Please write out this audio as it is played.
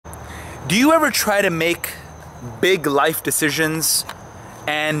Do you ever try to make big life decisions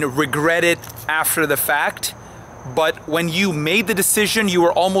and regret it after the fact? But when you made the decision, you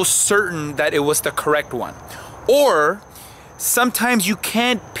were almost certain that it was the correct one. Or sometimes you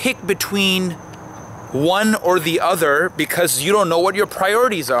can't pick between one or the other because you don't know what your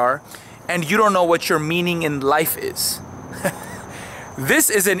priorities are and you don't know what your meaning in life is. This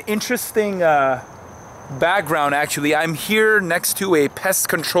is an interesting background actually. I'm here next to a pest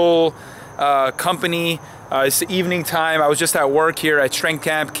control company. It's evening time. I was just at work here at Strength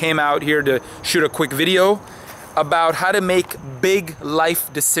Camp, came out here to shoot a quick video about how to make big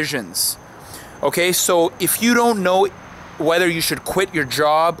life decisions. Okay, so if you don't know whether you should quit your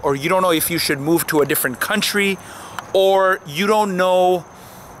job, or you don't know if you should move to a different country, or you don't know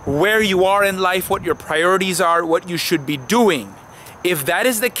where you are in life, what your priorities are, what you should be doing, if that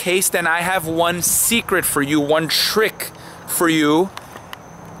is the case, then I have one secret for you, one trick for you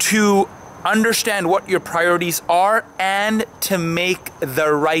to understand what your priorities are and to make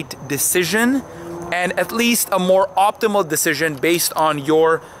the right decision, and at least a more optimal decision based on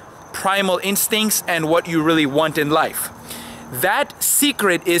your primal instincts and what you really want in life. That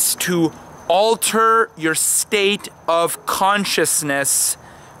secret is to alter your state of consciousness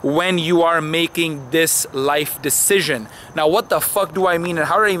when you are making this life decision. Now, what the fuck do I mean, and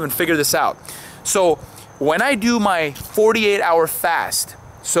how do I even figure this out? So when I do my 48-hour fast,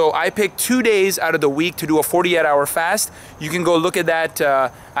 so I pick 2 days out of the week to do a 48-hour fast. You can go look at that.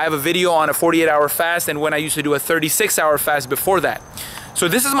 I have a video on a 48-hour fast and when I used to do a 36-hour fast before that. So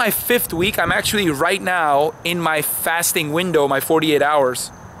this is my 5th week. I'm actually right now in my fasting window, my 48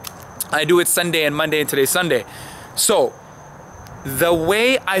 hours. I do it Sunday and Monday, and today's Sunday. So the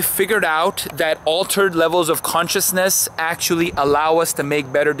way I figured out that altered levels of consciousness actually allow us to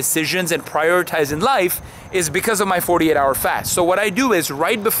make better decisions and prioritize in life is because of my 48-hour fast. So what I do is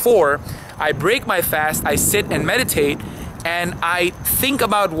right before I break my fast, I sit and meditate and I think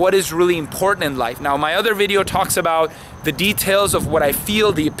about what is really important in life. Now, my other video talks about the details of what I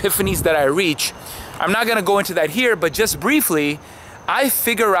feel, the epiphanies that I reach. I'm not gonna go into that here, but just briefly, I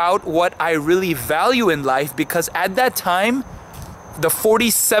figure out what I really value in life because at that time, the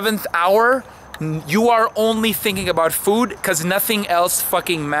 47th hour, you are only thinking about food because nothing else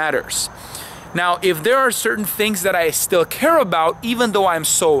fucking matters. Now, if there are certain things that I still care about, even though I'm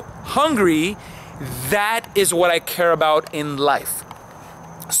so hungry, that is what I care about in life.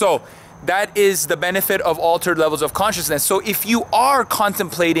 So that is the benefit of altered levels of consciousness. So if you are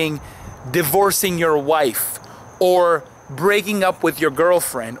contemplating divorcing your wife or breaking up with your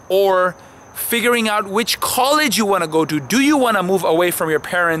girlfriend or figuring out which college you want to go to, do you want to move away from your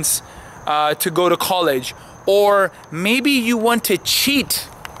parents to go to college? Or maybe you want to cheat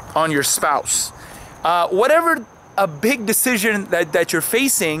on your spouse. Whatever a big decision that you're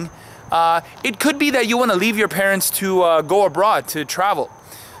facing, it could be that you want to leave your parents to go abroad, to travel.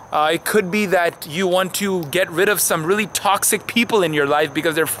 It could be that you want to get rid of some really toxic people in your life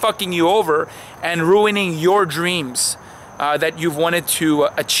because they're fucking you over and ruining your dreams that you've wanted to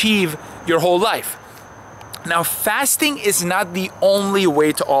achieve your whole life. Now, fasting is not the only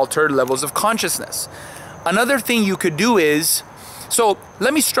way to alter levels of consciousness. Another thing you could do is, so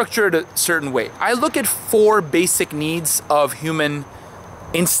let me structure it a certain way. I look at 4 basic needs of human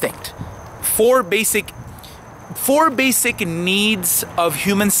instinct. 4 basic needs of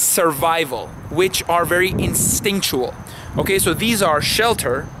human survival, which are very instinctual. Okay, so these are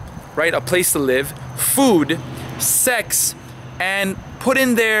shelter, right? A place to live, food, sex, and put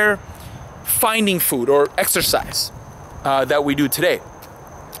in there finding food or exercise that we do today.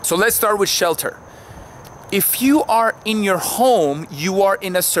 So let's start with shelter. If you are in your home, you are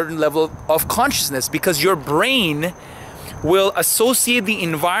in a certain level of consciousness because your brain will associate the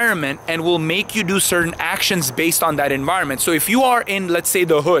environment and will make you do certain actions based on that environment. So if you are in, let's say,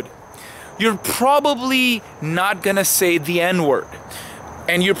 the hood, you're probably not gonna say the N-word.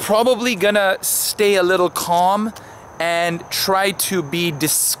 And you're probably gonna stay a little calm and try to be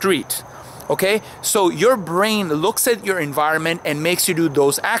discreet. Okay? So your brain looks at your environment and makes you do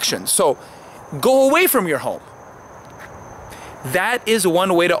those actions. So go away from your home. That is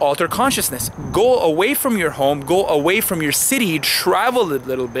one way to alter consciousness. Go away from your home, go away from your city, travel a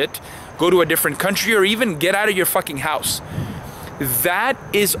little bit, go to a different country, or even get out of your fucking house. That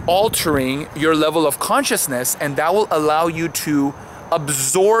is altering your level of consciousness, and that will allow you to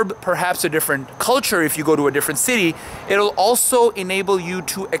absorb perhaps a different culture if you go to a different city. It'll also enable you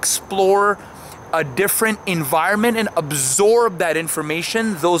to explore a different environment and absorb that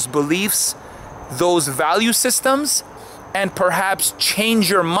information, those beliefs, those value systems, and perhaps change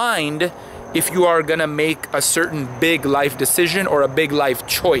your mind if you are gonna make a certain big life decision or a big life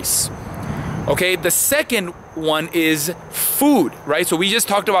choice. Okay, the second one is food, right? So we just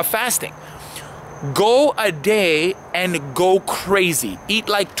talked about fasting. Go a day and go crazy. Eat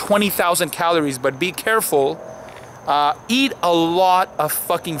like 20,000 calories, but be careful. Eat a lot of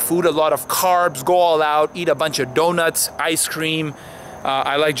fucking food, a lot of carbs, go all out, eat a bunch of donuts, ice cream.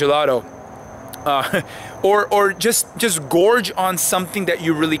 I like gelato. Or just gorge on something that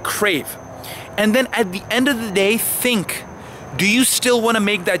you really crave. And then at the end of the day, think, do you still want to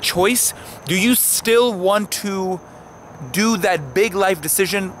make that choice? Do you still want to do that big life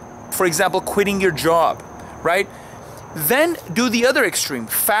decision? For example, quitting your job, right? Then do the other extreme.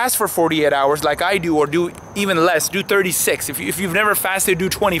 Fast for 48 hours like I do, or do even less, do 36. If you've never fasted, do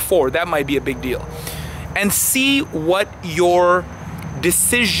 24. That might be a big deal. And see what your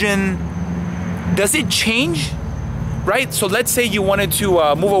decision, does it change? Right? So let's say you wanted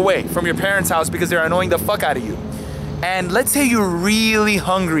to move away from your parents' house because they're annoying the fuck out of you. And let's say you're really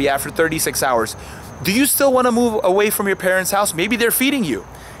hungry after 36 hours. Do you still want to move away from your parents' house? Maybe they're feeding you.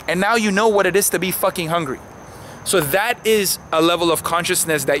 And now you know what it is to be fucking hungry. So that is a level of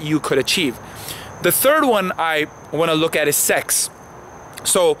consciousness that you could achieve. The third one I want to look at is sex.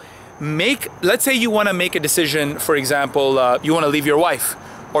 So let's say you want to make a decision, for example, you want to leave your wife,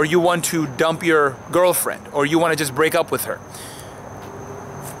 or you want to dump your girlfriend, or you want to just break up with her.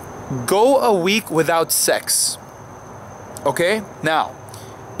 Go a week without sex. Okay? Now,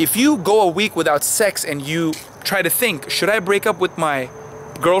 if you go a week without sex and you try to think, should I break up with my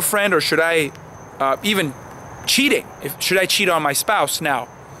girlfriend, or should I even cheating? Should I cheat on my spouse now?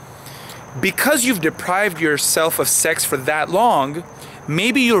 Because you've deprived yourself of sex for that long,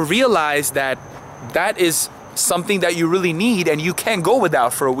 maybe you'll realize that that is something that you really need and you can't go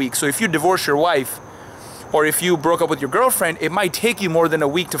without for a week. So if you divorce your wife, or if you broke up with your girlfriend, it might take you more than a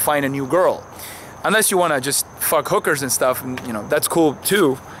week to find a new girl. Unless you want to just fuck hookers and stuff, and you know, that's cool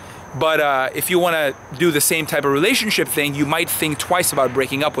too. But if you want to do the same type of relationship thing, you might think twice about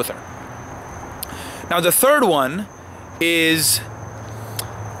breaking up with her. Now the third one is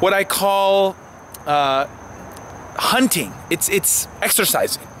what I call hunting. It's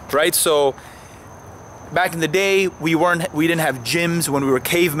exercising, right? So back in the day, we didn't have gyms. When we were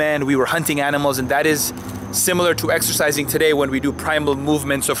cavemen, we were hunting animals, and that is similar to exercising today when we do primal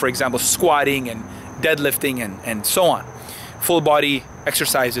movements. So for example, squatting and deadlifting and so on. Full body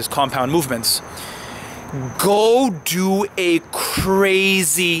exercises, compound movements. Go do a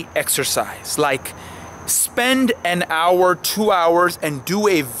crazy exercise. Like spend an hour, 2 hours, and do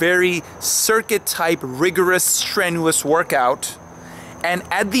a very circuit type, rigorous, strenuous workout. And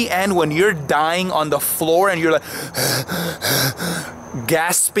at the end, when you're dying on the floor and you're like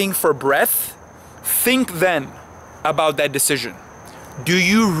gasping for breath, think then about that decision. Do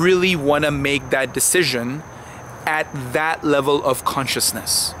you really want to make that decision at that level of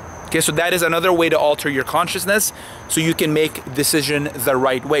consciousness? Okay, so that is another way to alter your consciousness so you can make decision the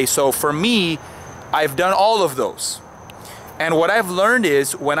right way. So for me, I've done all of those. And what I've learned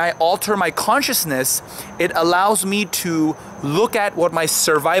is when I alter my consciousness, it allows me to look at what my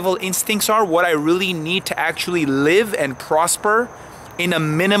survival instincts are, what I really need to actually live and prosper in a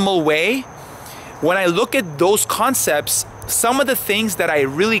minimal way. When I look at those concepts, some of the things that I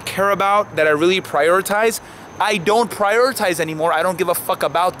really care about, that I really prioritize, I don't prioritize anymore. I don't give a fuck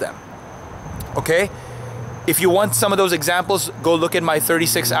about them. Okay? If you want some of those examples, go look at my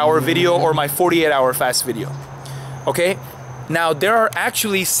 36-hour video or my 48-hour fast video. Okay? Now, there are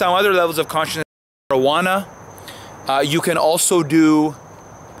actually some other levels of consciousness. Marijuana. You can also do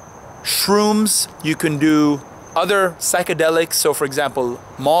shrooms. You can do other psychedelics. So, for example,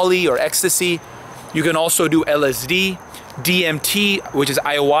 Molly or ecstasy. You can also do LSD. DMT, which is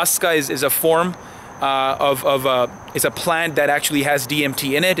ayahuasca, is a form it's a plant that actually has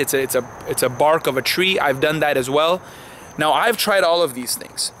DMT in it. It's a bark of a tree. I've done that as well. Now, I've tried all of these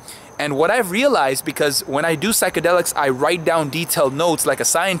things. And what I've realized, because when I do psychedelics, I write down detailed notes like a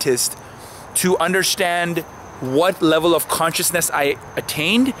scientist to understand what level of consciousness I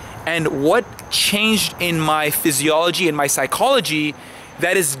attained and what changed in my physiology and my psychology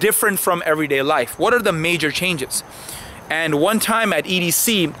that is different from everyday life. What are the major changes? And one time at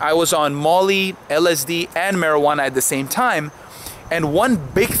EDC, I was on Molly, LSD, and marijuana at the same time. And one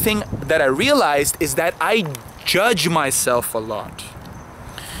big thing that I realized is that I judge myself a lot.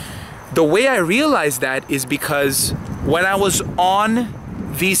 The way I realized that is because when I was on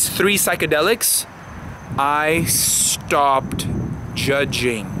these 3 psychedelics, I stopped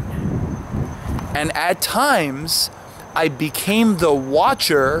judging. And at times, I became the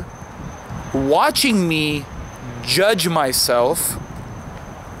watcher, watching me judge myself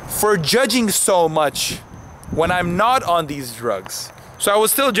for judging so much when I'm not on these drugs. So I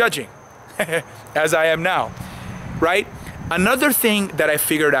was still judging. as I am now, right? Another thing that I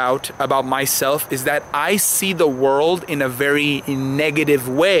figured out about myself is that I see the world in a very negative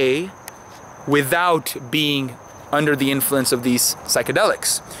way without being under the influence of these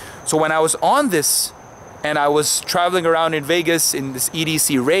psychedelics. So when I was on this and I was traveling around in Vegas in this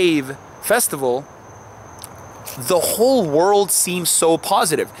EDC rave festival, the whole world seems so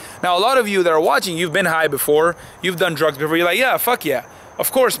positive. Now, a lot of you that are watching, you've been high before, you've done drugs before, you're like, yeah, fuck yeah,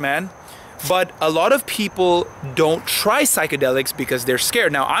 of course, man. But a lot of people don't try psychedelics because they're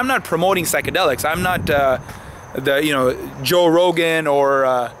scared. Now, I'm not promoting psychedelics. I'm not Joe Rogan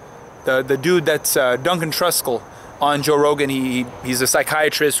or the dude that's Duncan Trussell on Joe Rogan. He's a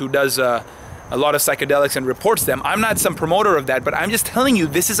psychiatrist who does a lot of psychedelics and reports them. I'm not some promoter of that, but I'm just telling you,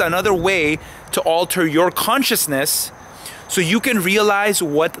 this is another way to alter your consciousness so you can realize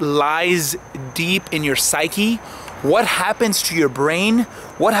what lies deep in your psyche, what happens to your brain,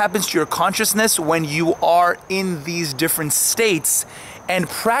 what happens to your consciousness when you are in these different states, and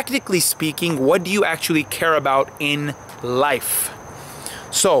practically speaking, what do you actually care about in life?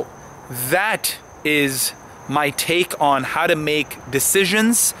 So that is my take on how to make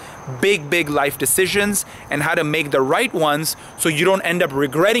decisions, big life decisions, and how to make the right ones so you don't end up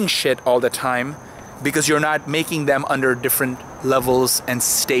regretting shit all the time because you're not making them under different levels and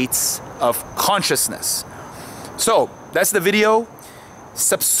states of consciousness. So that's the video.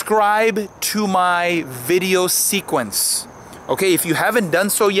 Subscribe to my video sequence. Okay, if you haven't done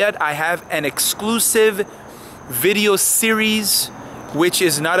so yet, I have an exclusive video series which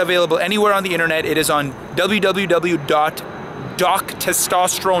is not available anywhere on the internet. It is on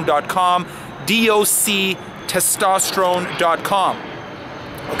www.doctestosterone.com, doctestosterone.com.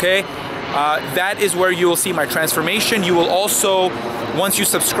 Okay, that is where you will see my transformation. You will also, once you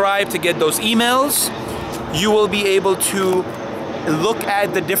subscribe to get those emails, you will be able to look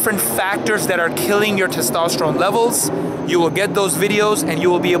at the different factors that are killing your testosterone levels. You will get those videos and you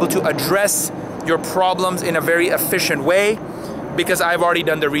will be able to address your problems in a very efficient way because I've already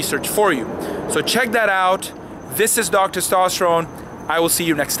done the research for you. So check that out. This is Doc Testosterone. I will see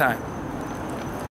you next time.